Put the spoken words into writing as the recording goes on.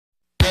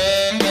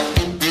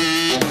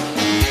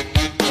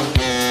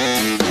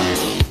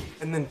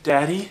And then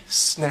Daddy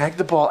snagged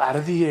the ball out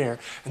of the air,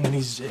 and then he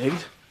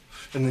zigged,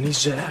 and then he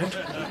zagged,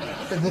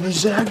 and then he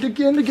zagged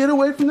again to get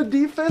away from the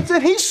defense,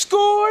 and he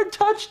scored!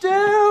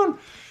 Touchdown!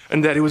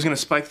 And Daddy was gonna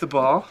spike the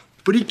ball,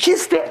 but he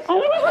kissed it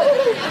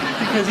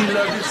because he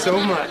loved it so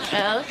much.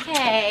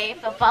 Okay,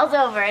 football's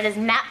over. It is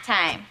nap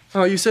time.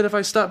 Oh, you said if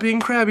I stop being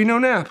crabby, no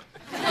nap.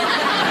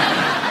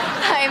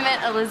 I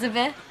meant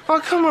Elizabeth. Oh,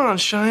 come on,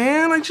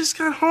 Cheyenne. I just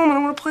got home and I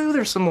want to play with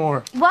her some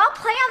more. Well, I'll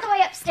play on the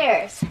way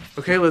upstairs.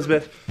 Okay,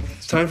 Elizabeth.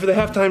 It's time for the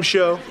halftime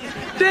show.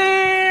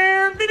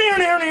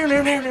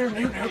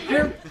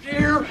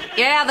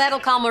 Yeah, that'll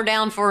calm her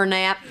down for a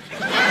nap.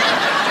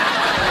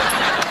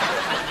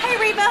 Hey,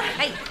 Reba.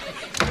 Hey,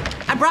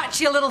 I brought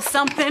you a little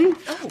something.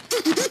 Oh.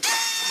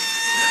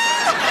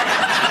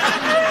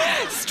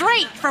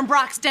 Straight from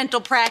Brock's dental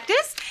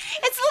practice.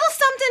 It's a little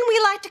something we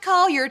like to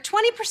call your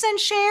 20%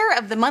 share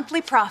of the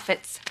monthly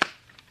profits.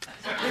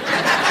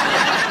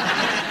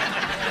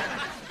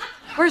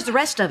 Where's the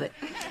rest of it?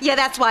 Yeah,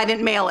 that's why I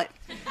didn't mail it.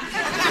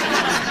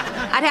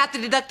 I'd have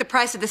to deduct the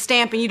price of the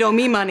stamp and you'd owe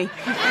me money.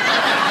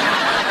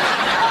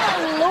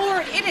 Oh,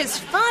 Lord, it is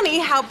funny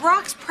how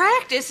Brock's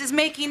practice is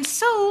making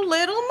so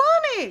little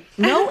money.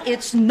 No,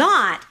 it's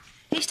not.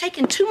 He's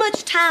taking too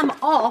much time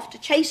off to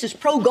chase his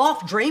pro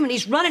golf dream, and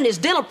he's running his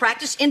dental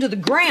practice into the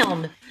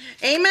ground.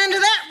 Amen to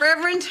that,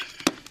 Reverend.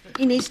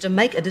 He needs to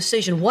make a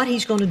decision what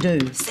he's going to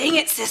do. Sing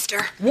it,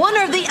 sister. One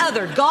or the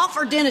other, golf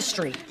or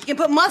dentistry. You can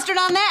put mustard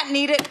on that and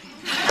eat it.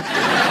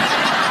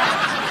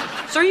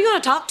 So are you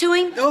going to talk to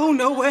him? Oh,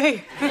 no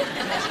way.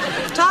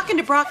 Talking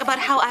to Brock about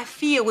how I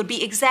feel would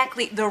be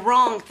exactly the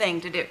wrong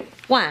thing to do.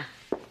 Why?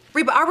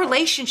 Reba, our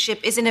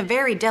relationship is in a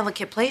very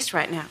delicate place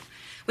right now.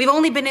 We've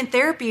only been in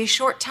therapy a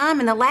short time,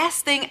 and the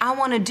last thing I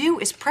want to do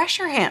is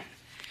pressure him.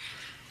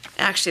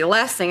 Actually, the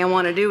last thing I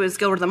want to do is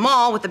go to the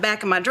mall with the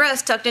back of my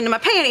dress tucked into my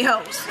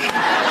pantyhose.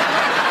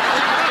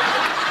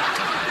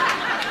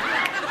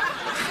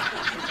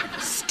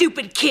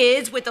 Stupid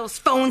kids with those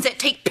phones that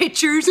take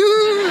pictures.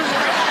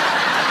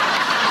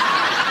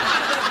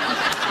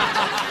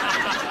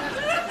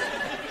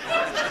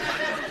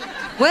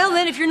 Well,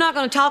 then, if you're not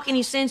going to talk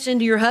any sense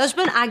into your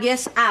husband, I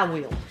guess I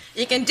will.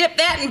 You can dip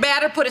that in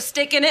batter, put a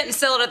stick in it, and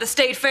sell it at the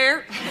state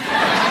fair.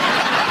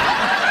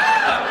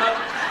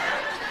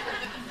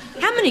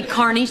 How many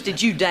carnies did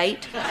you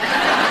date? 5.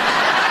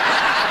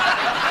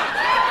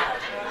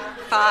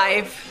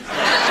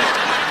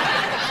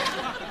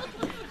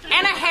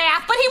 And a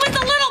half, but he was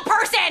the little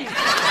person!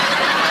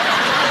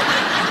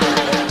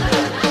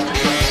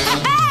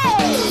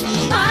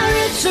 Hey! My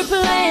roots are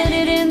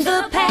planted in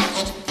the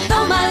past,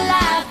 though my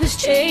life is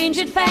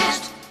changing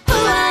fast. Who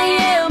I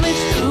am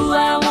is who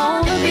I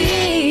want to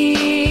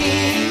be.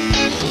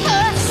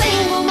 A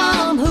single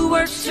mom who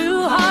works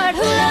too hard,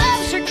 who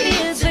loves her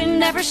kids and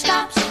never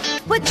stops,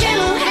 with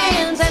gentle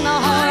hands and the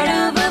heart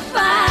of a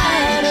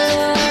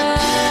fighter.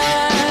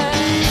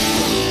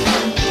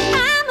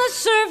 I'm a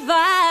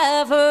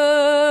survivor.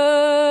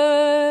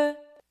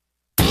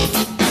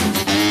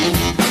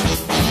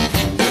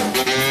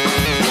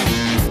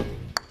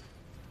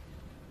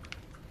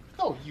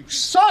 Oh, you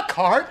suck,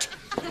 Hart.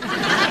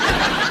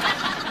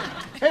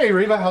 Hey,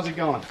 Reba, how's it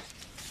going?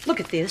 Look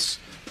at this.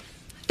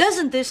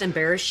 Doesn't this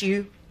embarrass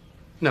you?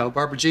 No,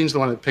 Barbara Jean's the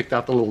one that picked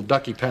out the little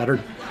ducky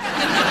pattern.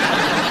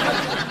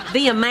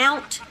 The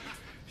amount?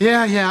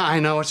 Yeah, I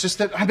know. It's just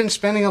that I've been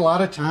spending a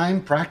lot of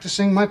time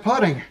practicing my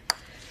putting.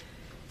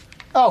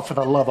 Oh, for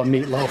the love of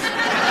meatloaf.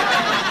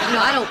 You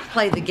know, I don't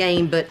play the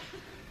game, but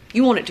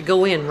you want it to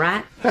go in,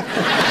 right?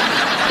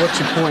 What's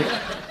your point?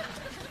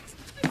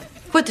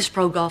 Quit this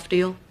pro golf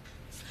deal.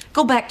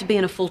 Go back to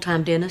being a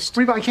full-time dentist.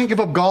 Reba, I can't give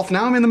up golf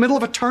now. I'm in the middle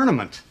of a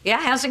tournament. Yeah,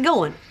 how's it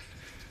going?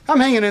 I'm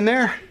hanging in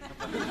there.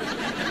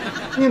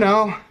 You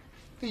know,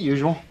 the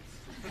usual.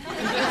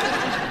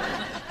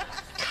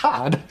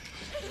 God.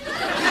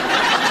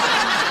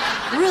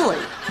 Really?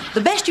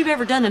 The best you've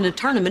ever done in a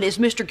tournament is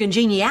Mr.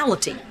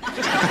 Congeniality.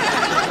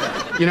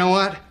 You know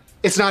what?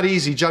 It's not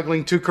easy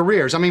juggling 2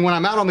 careers. I mean, when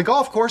I'm out on the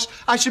golf course,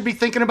 I should be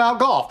thinking about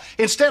golf.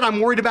 Instead, I'm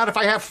worried about if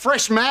I have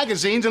fresh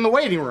magazines in the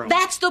waiting room.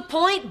 That's the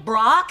point,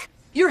 Brock.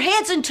 Your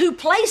head's in 2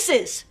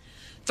 places.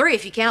 3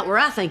 if you count where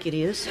I think it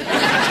is.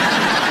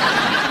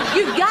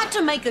 You've got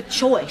to make a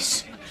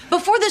choice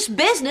before this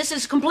business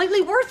is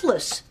completely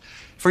worthless.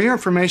 For your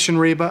information,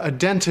 Reba, a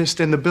dentist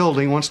in the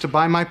building wants to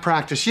buy my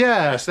practice.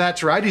 Yes,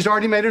 that's right. He's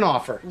already made an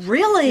offer.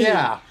 Really?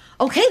 Yeah.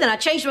 Okay, then I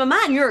changed my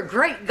mind. You're a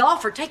great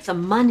golfer. Take the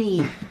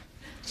money.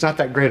 It's not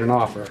that great an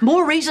offer.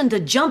 More reason to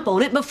jump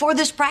on it before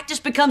this practice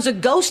becomes a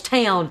ghost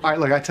town. All right,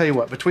 look, I tell you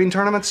what. Between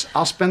tournaments,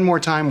 I'll spend more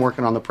time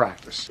working on the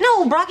practice.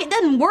 No, Brock, it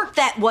doesn't work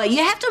that way.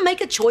 You have to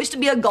make a choice to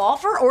be a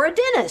golfer or a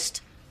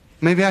dentist.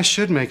 Maybe I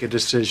should make a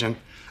decision.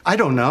 I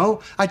don't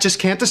know. I just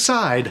can't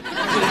decide.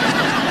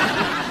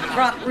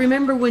 Brock,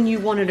 remember when you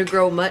wanted to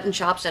grow mutton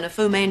chops and a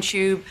Fu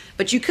Manchu,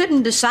 but you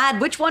couldn't decide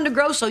which one to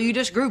grow, so you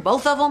just grew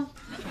both of them?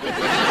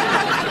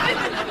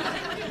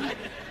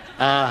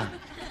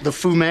 The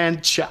Fu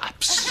Man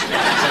chops.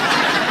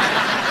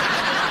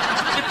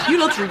 You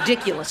look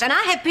ridiculous, and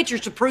I have pictures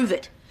to prove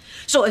it.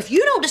 So if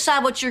you don't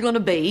decide what you're going to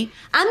be,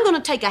 I'm going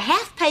to take a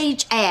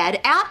half-page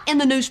ad out in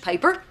the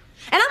newspaper, and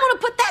I'm going to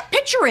put that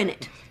picture in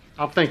it.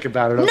 I'll think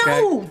about it, okay?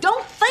 No,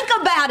 don't think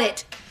about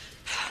it.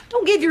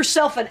 Don't give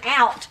yourself an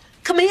out.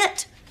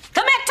 Commit.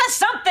 Commit to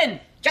something.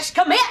 Just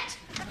commit.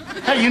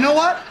 Hey, you know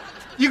what?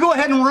 You go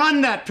ahead and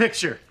run that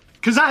picture,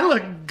 because I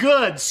look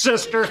good,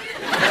 sister.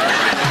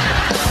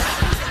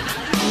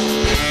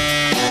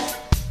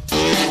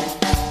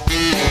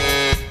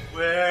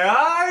 Where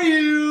are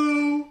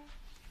you?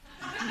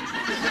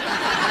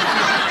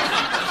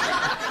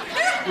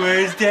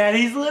 Where's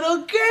Daddy's little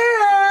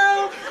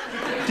girl?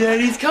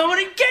 Daddy's coming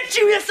to get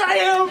you, yes I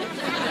am!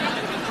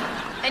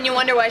 And you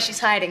wonder why she's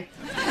hiding.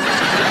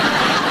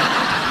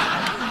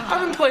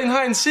 I've been playing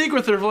hide and seek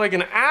with her for like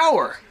an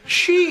hour.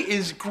 She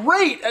is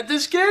great at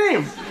this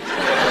game.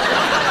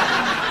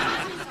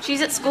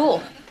 She's at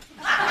school.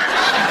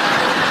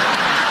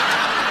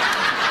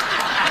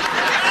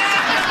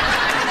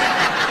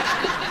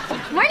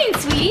 Morning,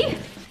 sweetie.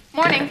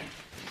 Morning.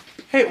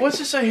 Hey, what's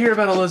this I hear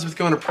about Elizabeth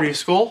going to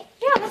preschool?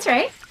 Yeah, that's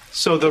right.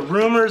 So the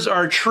rumors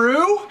are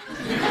true?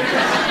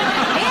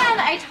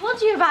 And I told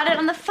you about it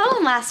on the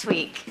phone last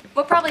week.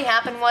 What probably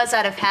happened was,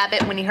 out of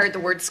habit, when he heard the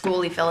word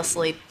school, he fell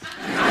asleep.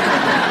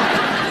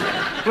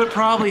 What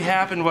probably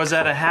happened was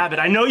out of habit.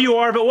 I know you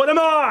are, but what am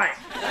I?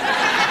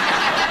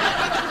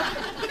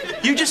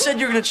 You just said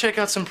you were going to check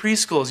out some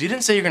preschools. You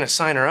didn't say you're going to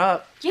sign her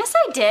up. Yes,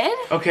 I did.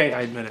 Okay,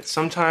 I admit it.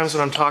 Sometimes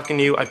when I'm talking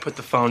to you, I put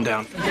the phone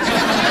down.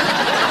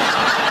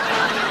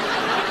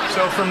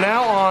 So from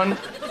now on,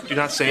 do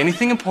not say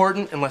anything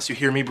important unless you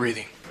hear me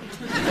breathing.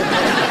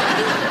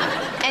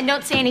 And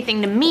don't say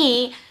anything to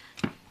me.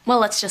 Well,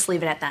 let's just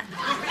leave it at that.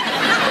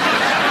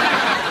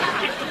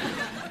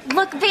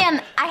 Look,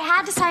 Van, I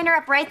had to sign her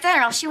up right then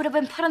or else she would have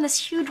been put on this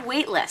huge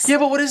wait list. Yeah,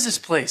 but what is this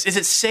place? Is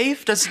it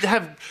safe? Does it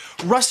have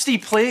rusty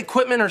play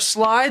equipment or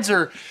slides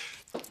or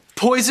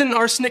poison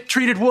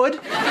arsenic-treated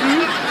wood?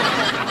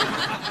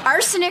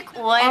 Arsenic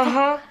wood?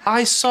 Uh-huh.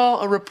 I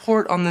saw a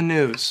report on the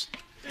news.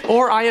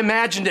 Or I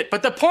imagined it.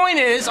 But the point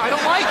is, I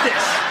don't like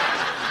this.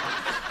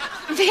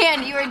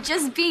 Van, you are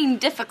just being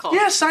difficult.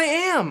 Yes, I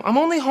am. I'm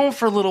only home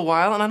for a little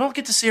while, and I don't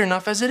get to see her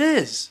enough as it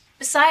is.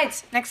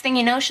 Besides, next thing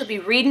you know, she'll be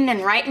reading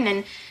and writing,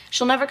 and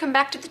she'll never come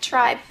back to the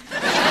tribe.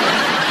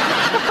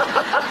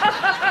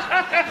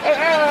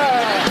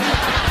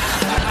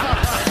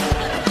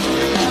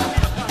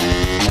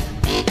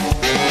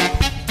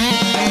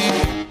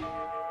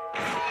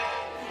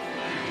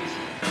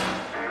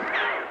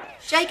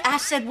 Jake, I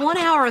said 1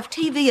 hour of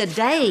TV a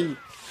day.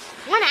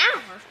 1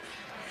 hour?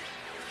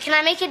 Can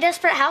I make it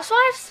Desperate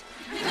Housewives?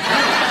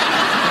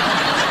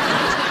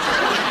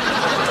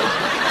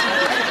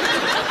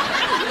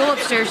 Go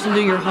upstairs and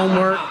do your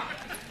homework.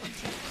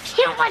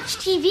 Can't watch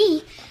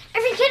TV.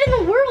 Every kid in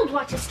the world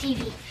watches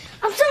TV.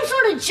 I'm some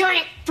sort of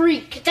giant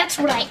freak. That's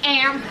what I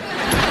am.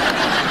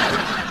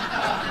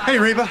 Hey,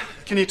 Reba,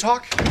 can you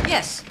talk?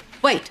 Yes.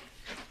 Wait.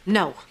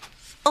 No.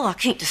 Oh, I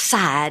can't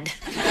decide.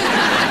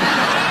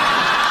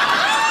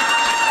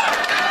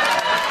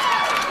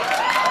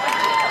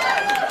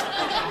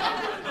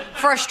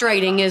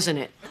 Frustrating, isn't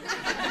it?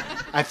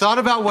 I thought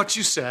about what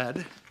you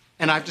said,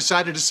 and I've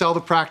decided to sell the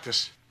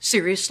practice.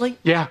 Seriously?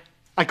 Yeah.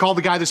 I called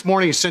the guy this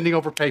morning. He's sending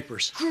over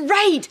papers.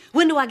 Great!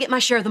 When do I get my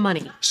share of the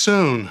money?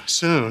 Soon,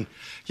 soon.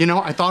 You know,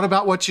 I thought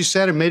about what you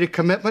said and made a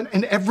commitment,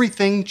 and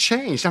everything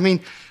changed. I mean,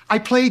 I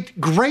played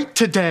great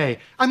today.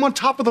 I'm on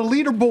top of the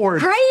leaderboard.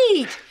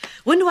 Great!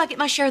 When do I get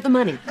my share of the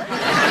money?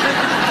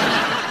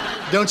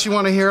 Don't you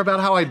want to hear about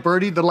how I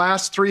birdied the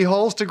last 3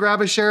 holes to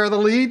grab a share of the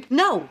lead?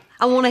 No.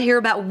 I want to hear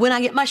about when I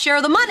get my share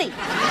of the money.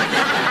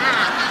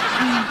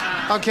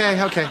 Okay.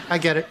 I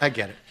get it.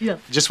 Yeah.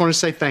 Just want to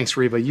say thanks,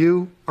 Reba.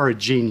 You are a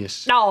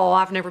genius. No,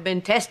 I've never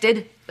been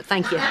tested, but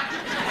thank you.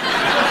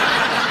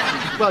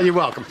 Well, you're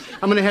welcome.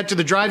 I'm going to head to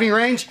the driving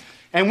range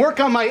and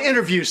work on my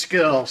interview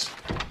skills.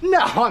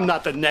 No, I'm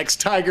not the next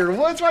Tiger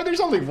Woods. Why,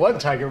 there's only one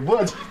Tiger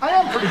Woods. I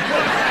am pretty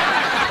good.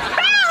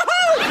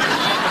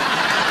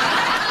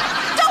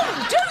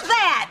 Don't do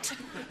that!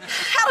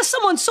 How does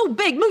someone so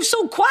big move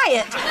so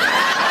quiet?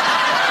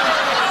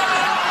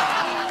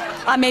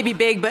 I may be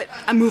big, but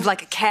I move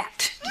like a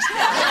cat.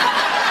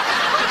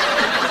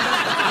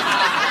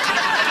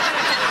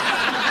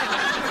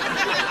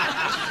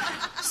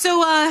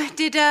 So,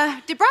 did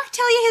Brock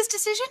tell you his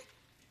decision?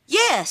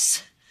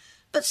 Yes.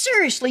 But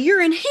seriously,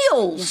 you're in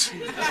heels.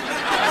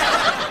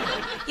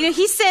 You know,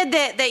 he said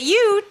that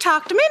you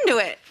talked him into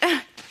it.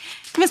 You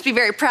must be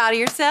very proud of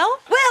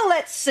yourself. Well,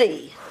 let's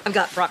see. I've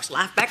got Brock's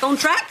life back on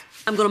track.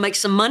 I'm going to make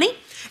some money.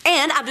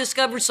 And I've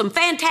discovered some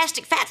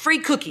fantastic fat-free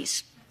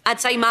cookies. I'd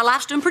say my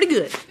life's doing pretty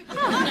good.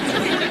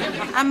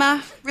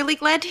 I'm really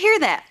glad to hear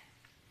that.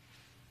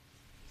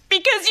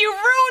 Because you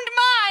ruined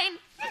mine.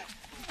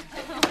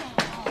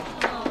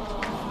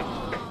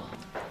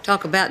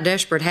 Talk about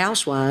desperate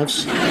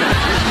housewives.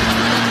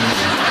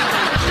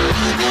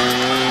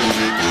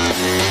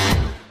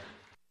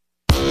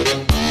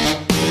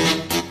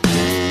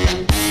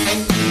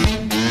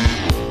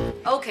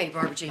 Okay,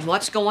 Barbara Jean,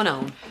 what's going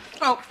on?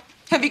 Oh,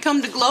 have you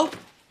come to gloat?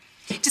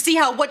 To see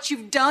how what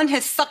you've done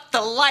has sucked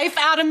the life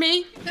out of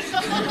me?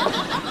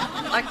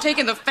 Like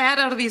taking the fat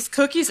out of these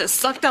cookies has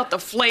sucked out the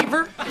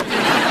flavor?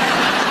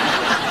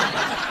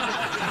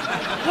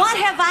 What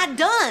have I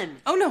done?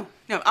 Oh, no.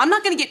 I'm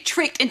not going to get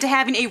tricked into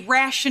having a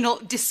rational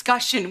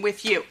discussion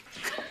with you.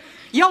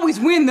 You always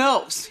win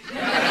those.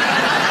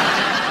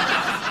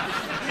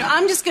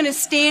 I'm just going to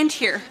stand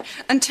here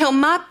until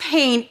my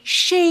pain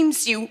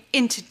shames you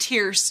into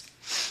tears.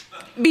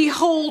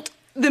 Behold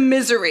the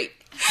misery.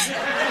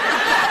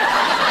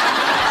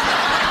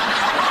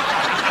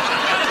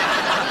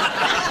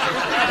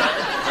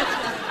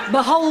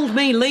 Behold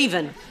me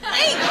leaving.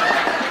 Hey,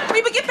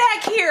 Reba, get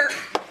back here.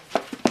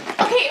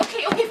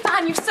 Okay,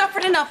 fine. You've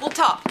suffered enough. We'll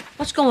talk.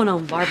 What's going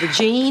on, Barbara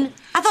Jean?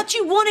 I thought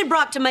you wanted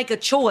Brock to make a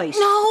choice.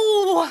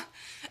 No,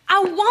 I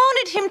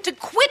wanted him to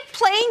quit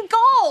playing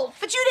golf.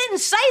 But you didn't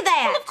say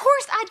that. Well, of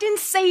course I didn't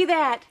say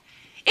that.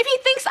 If he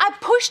thinks I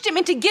pushed him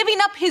into giving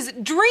up his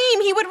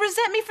dream, he would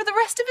resent me for the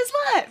rest of his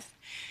life.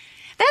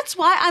 That's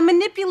why I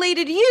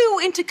manipulated you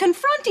into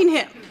confronting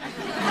him.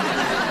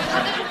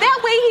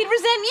 That way he'd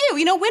resent you.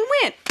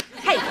 Win-win.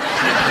 Hey,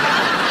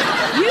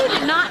 you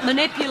did not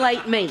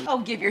manipulate me. Oh,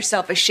 give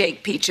yourself a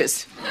shake,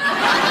 Peaches.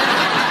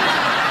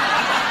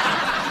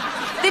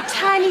 The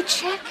tiny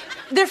check,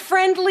 the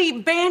friendly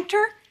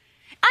banter.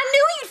 I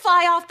knew you'd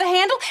fly off the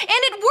handle, and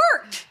it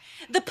worked.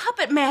 The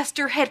puppet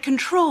master had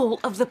control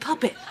of the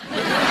puppet.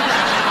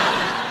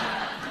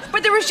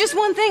 But there was just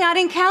one thing I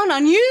didn't count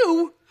on.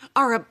 You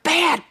are a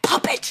bad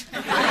puppet.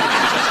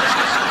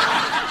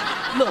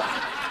 Look,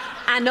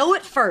 I know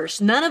at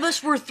first none of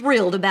us were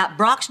thrilled about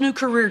Brock's new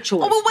career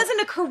choice. Oh, it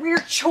wasn't a career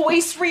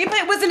choice, Reba.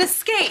 It was an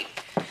escape.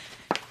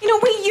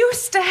 We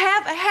used to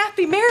have a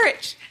happy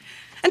marriage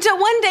until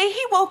one day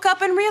he woke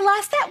up and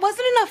realized that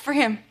wasn't enough for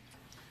him.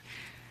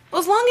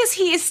 Well, as long as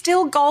he is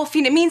still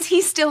golfing, it means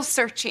he's still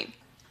searching.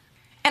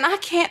 And I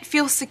can't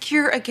feel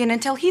secure again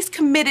until he's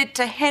committed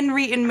to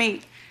Henry and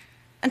me,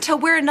 until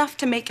we're enough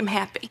to make him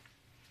happy.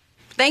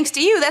 Thanks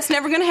to you, that's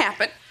never gonna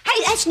happen.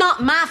 Hey, that's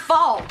not my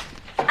fault.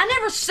 I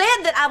never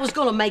said that I was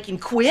going to make him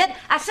quit.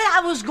 I said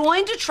I was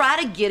going to try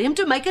to get him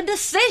to make a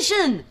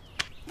decision.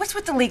 What's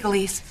with the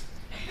legalese?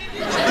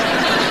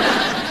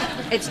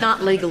 It's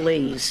not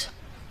legalese.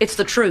 It's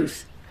the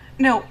truth.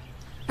 No,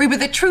 Reba,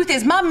 the truth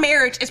is my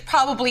marriage is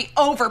probably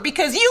over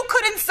because you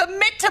couldn't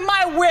submit to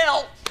my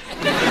will.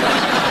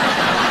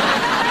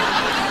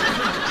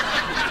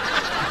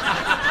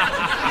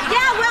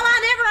 Yeah, well, I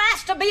never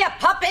asked to be a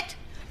puppet.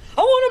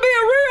 I want to be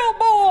a real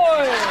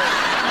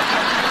boy.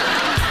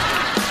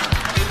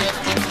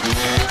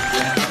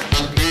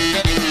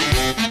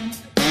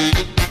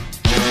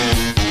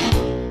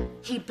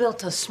 He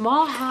built a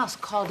small house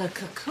called a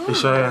cocoon.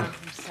 Yes, I am.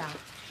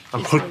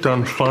 I'm hooked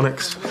on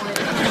phonics.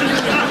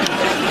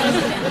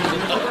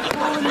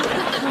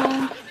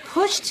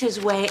 Pushed his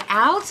way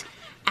out,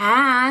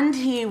 and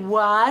he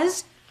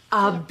was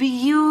a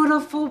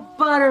beautiful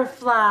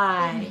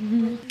butterfly.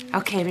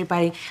 Okay,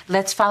 everybody,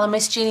 let's follow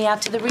Miss Jeannie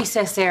out to the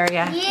recess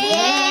area.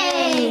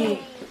 Yay!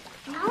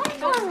 I want to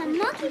go on the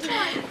monkey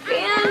bar.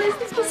 Man,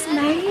 this was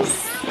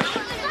nice.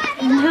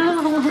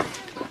 No.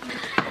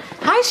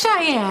 Hi,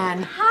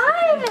 Cheyenne.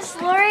 Hi, Miss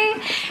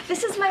Lori.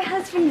 This is my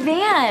husband,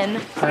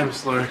 Van. Hi,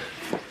 Miss Lori.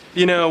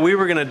 We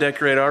were gonna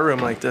decorate our room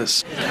like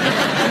this.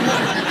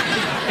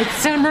 It's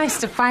so nice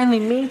to finally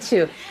meet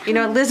you.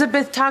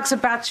 Elizabeth talks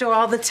about you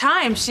all the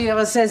time. She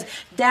always says,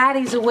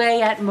 Daddy's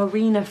away at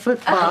Marina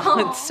football.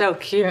 Oh. It's so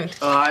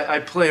cute. I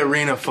play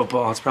arena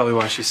football. That's probably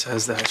why she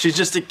says that. She's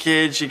just a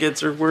kid. She gets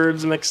her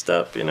words mixed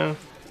up, Yeah,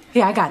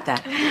 I got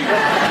that.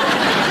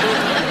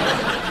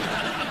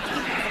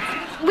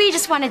 We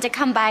just wanted to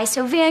come by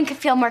so Van could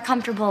feel more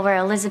comfortable where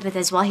Elizabeth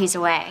is while he's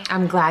away.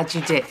 I'm glad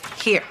you did.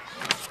 Here.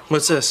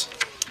 What's this?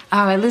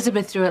 Oh,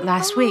 Elizabeth threw it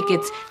last week.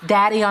 It's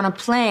Daddy on a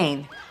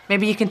Plane.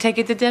 Maybe you can take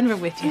it to Denver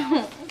with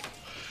you.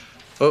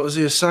 What was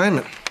the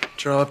assignment?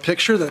 Draw a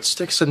picture that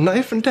sticks a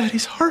knife in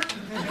Daddy's heart?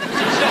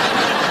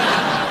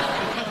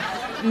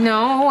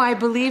 No, I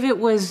believe it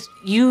was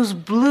use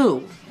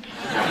blue.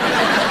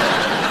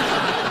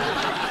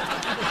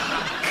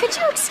 Could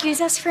you excuse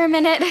us for a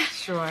minute?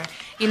 Sure.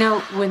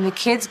 When the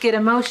kids get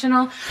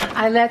emotional,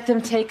 I let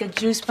them take a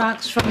juice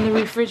box from the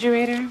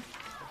refrigerator.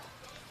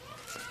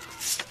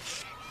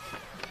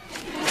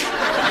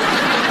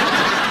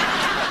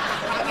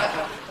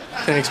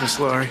 Thanks, Miss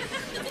Lori.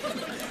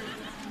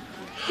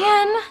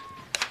 Van,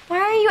 why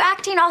are you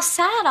acting all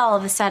sad all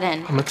of a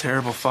sudden? I'm a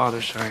terrible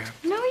father, Cheyenne.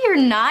 No, you're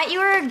not.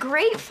 You are a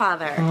great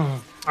father.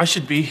 I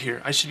should be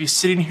here. I should be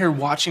sitting here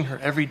watching her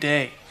every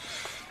day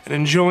and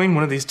enjoying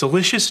one of these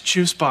delicious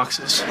juice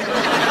boxes.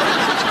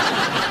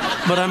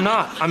 But I'm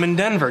not. I'm in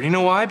Denver. You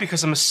know why?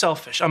 Because I'm a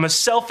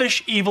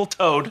selfish, evil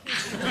toad.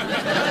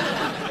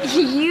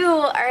 You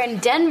are in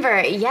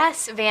Denver,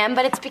 yes, Van,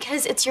 but it's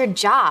because it's your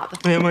job.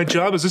 Yeah, my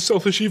job is a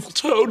selfish, evil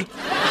toad.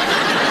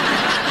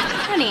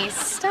 Honey,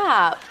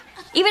 stop.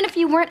 Even if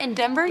you weren't in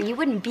Denver, you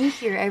wouldn't be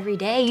here every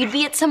day. You'd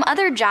be at some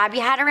other job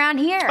you had around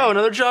here. Oh,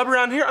 another job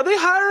around here? Are they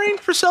hiring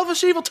for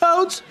selfish, evil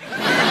toads?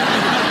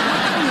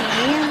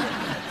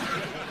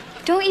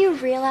 Don't you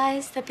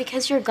realize that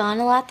because you're gone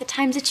a lot, the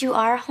times that you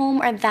are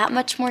home are that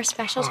much more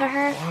special to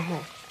her?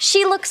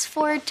 She looks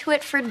forward to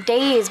it for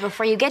days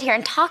before you get here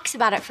and talks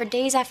about it for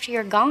days after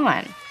you're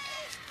gone.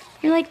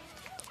 You're like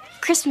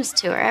Christmas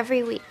to her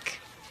every week.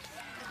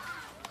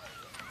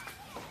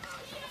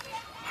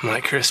 I'm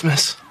like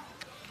Christmas?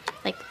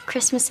 Like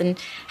Christmas and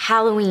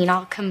Halloween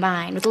all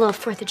combined with a little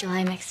 4th of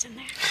July mixed in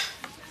there.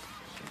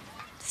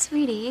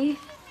 Sweetie,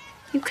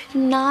 you could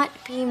not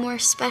be more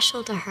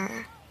special to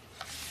her.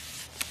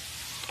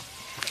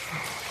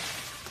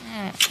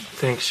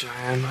 Thanks,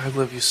 Cheyenne. I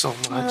love you so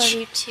much. I love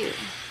you too.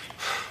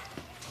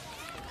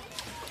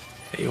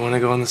 Hey, you want to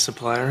go in the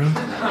supply room?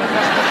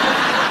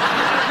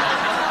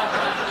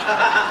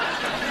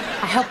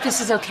 I hope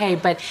this is okay,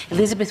 but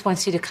Elizabeth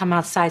wants you to come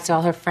outside so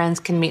all her friends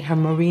can meet her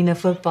Marina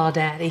football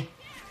daddy.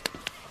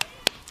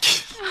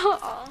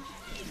 Oh,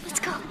 let's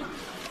go.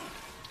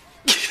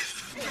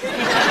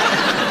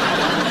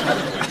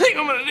 I think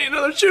I'm gonna need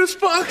another juice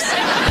box.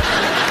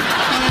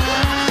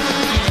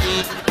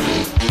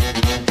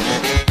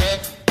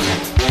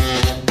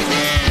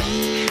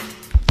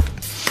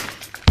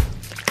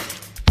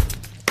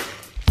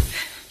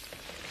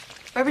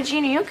 Barbara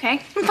Jean, are you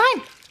okay? I'm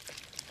fine.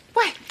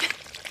 What?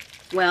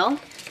 Well,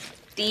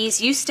 these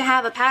used to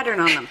have a pattern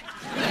on them.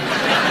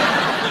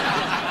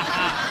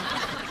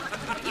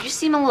 You just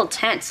seem a little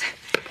tense.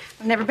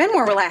 I've never been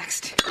more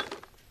relaxed.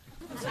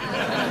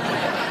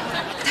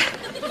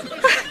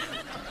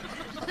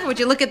 Would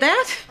you look at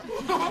that?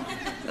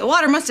 The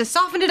water must have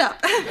softened it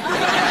up.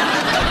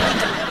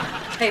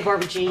 Hey,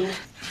 Barbara Jean.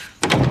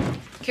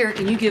 Kara,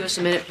 can you give us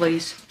a minute,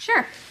 please?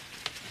 Sure.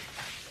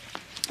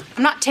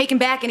 I'm not taking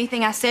back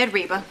anything I said,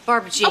 Reba.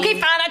 Barbara Jean. Okay,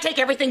 fine, I take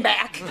everything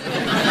back.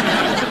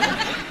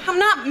 I'm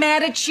not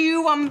mad at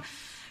you. I'm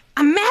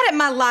mad at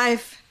my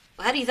life.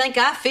 Well, how do you think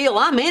I feel?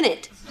 I'm in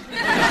it.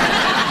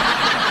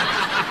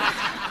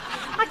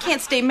 I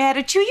can't stay mad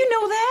at you, you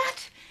know that.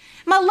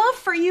 My love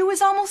for you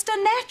is almost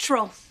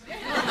unnatural.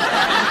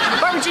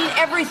 Barbara Jean,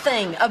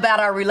 everything about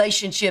our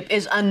relationship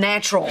is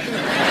unnatural.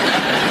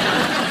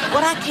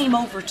 What I came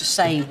over to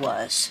say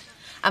was,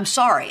 I'm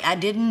sorry, I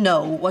didn't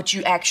know what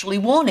you actually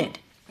wanted.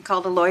 I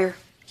called a lawyer.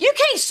 You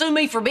can't sue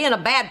me for being a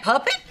bad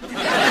puppet.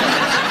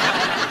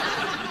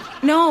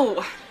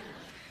 No.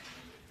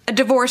 A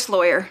divorce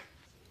lawyer.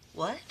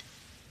 What?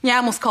 Yeah, I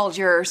almost called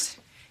yours.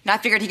 And I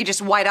figured he could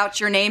just white out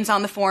your names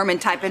on the form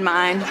and type in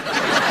mine.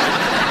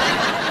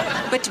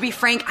 But to be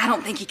frank, I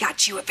don't think he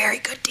got you a very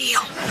good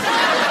deal.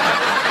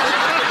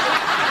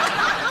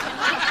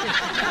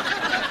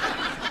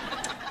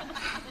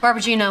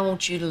 Barbara Jean, I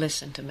want you to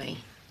listen to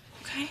me.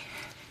 Okay.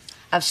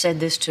 I've said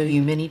this to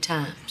you many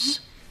times,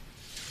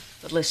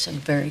 but listen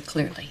very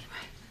clearly.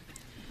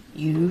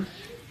 You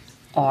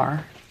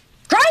are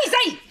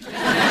crazy!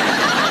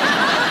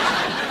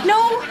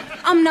 No,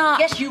 I'm not.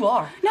 Yes, you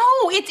are. No,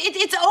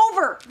 it's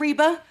over,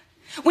 Reba.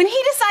 When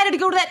he decided to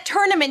go to that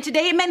tournament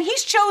today, it meant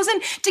he's chosen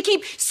to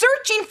keep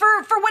searching for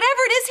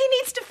whatever it is he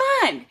needs to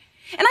find.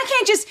 And I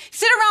can't just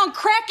sit around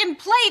cracking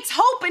plates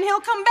hoping he'll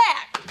come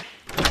back.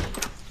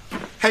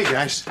 Hey,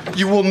 guys,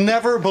 you will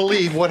never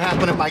believe what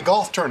happened at my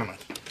golf tournament.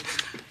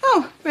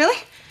 Oh,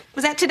 really?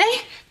 Was that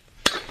today?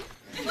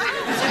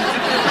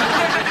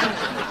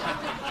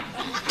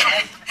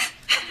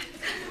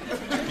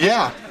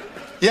 Yeah,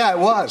 it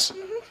was.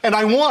 And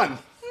I won.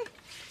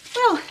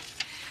 Well,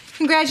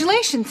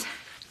 congratulations.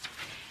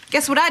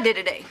 Guess what I did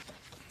today?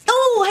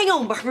 Oh, hang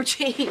on, Barbara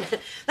Jean.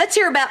 Let's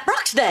hear about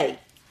Brock's day.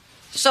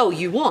 So,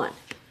 you won.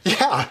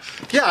 Yeah,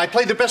 I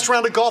played the best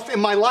round of golf in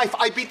my life.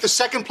 I beat the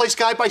second place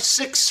guy by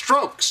 6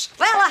 strokes.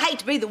 Well, I hate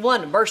to be the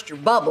one to burst your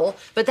bubble,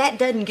 but that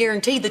doesn't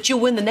guarantee that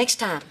you'll win the next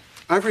time.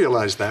 I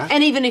realize that.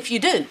 And even if you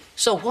do,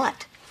 so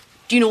what?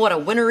 Do you know what a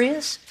winner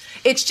is?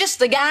 It's just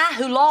the guy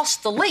who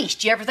lost the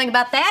least. You ever think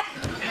about that?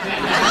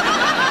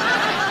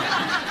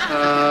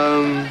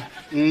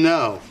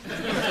 No.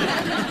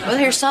 Well,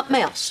 here's something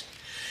else.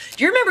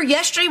 Do you remember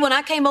yesterday when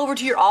I came over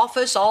to your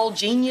office all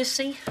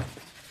geniusy?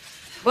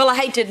 Well, I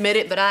hate to admit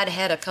it, but I'd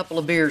had a couple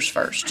of beers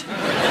first.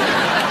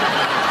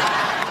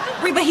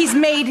 Reba, he's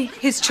made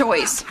his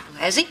choice.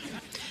 Has he?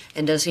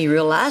 And does he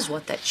realize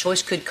what that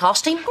choice could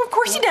cost him? Well, of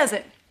course he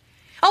doesn't.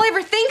 All he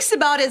ever thinks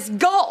about is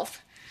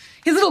golf.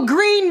 His little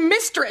green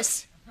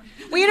mistress.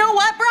 Well, you know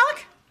what,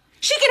 Brock?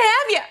 She can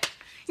have you.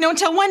 You know,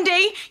 until one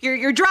day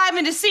you're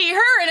driving to see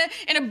her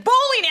and a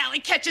bowling alley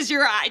catches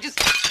your eye. Just.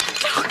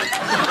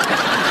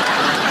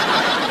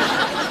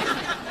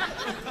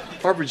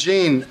 Barbara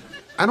Jean,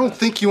 I don't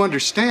think you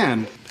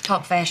understand.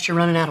 Talk fast, you're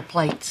running out of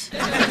plates.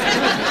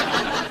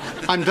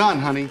 I'm done,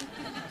 honey.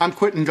 I'm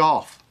quitting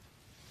golf.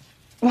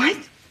 What?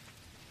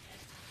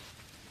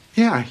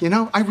 Yeah, you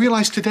know, I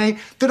realized today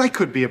that I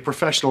could be a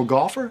professional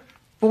golfer.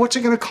 But what's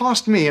it going to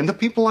cost me and the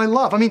people I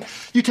love? I mean,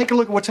 you take a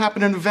look at what's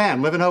happening to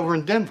Van living over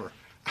in Denver.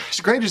 As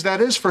great as that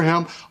is for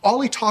him,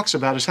 all he talks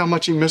about is how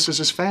much he misses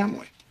his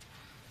family.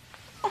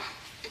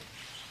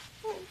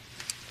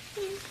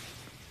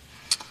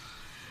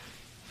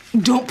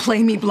 Don't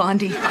play me,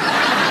 Blondie.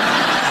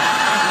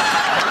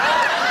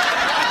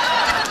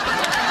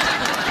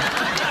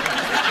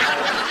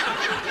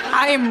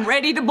 I am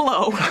ready to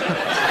blow.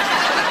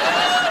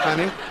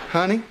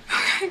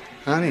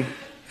 Honey,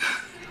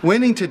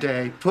 winning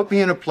today put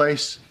me in a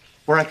place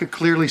where I could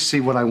clearly see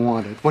what I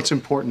wanted, what's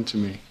important to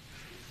me.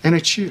 And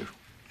it's you.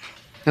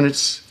 And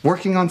it's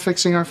working on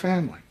fixing our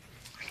family.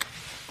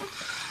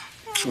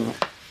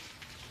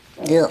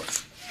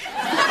 Yes.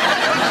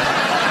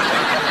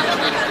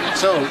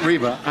 So,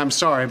 Reba, I'm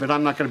sorry, but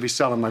I'm not going to be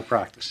selling my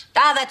practice.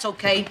 Ah, that's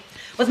okay.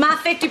 With my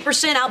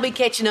 50%, I'll be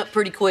catching up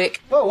pretty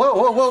quick.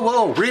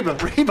 Whoa.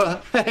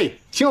 Reba, hey,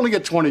 you only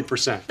get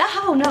 20%.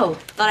 Oh, no.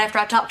 Thought after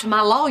I talked to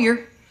my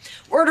lawyer.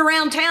 Word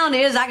around town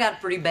is I got a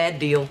pretty bad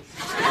deal.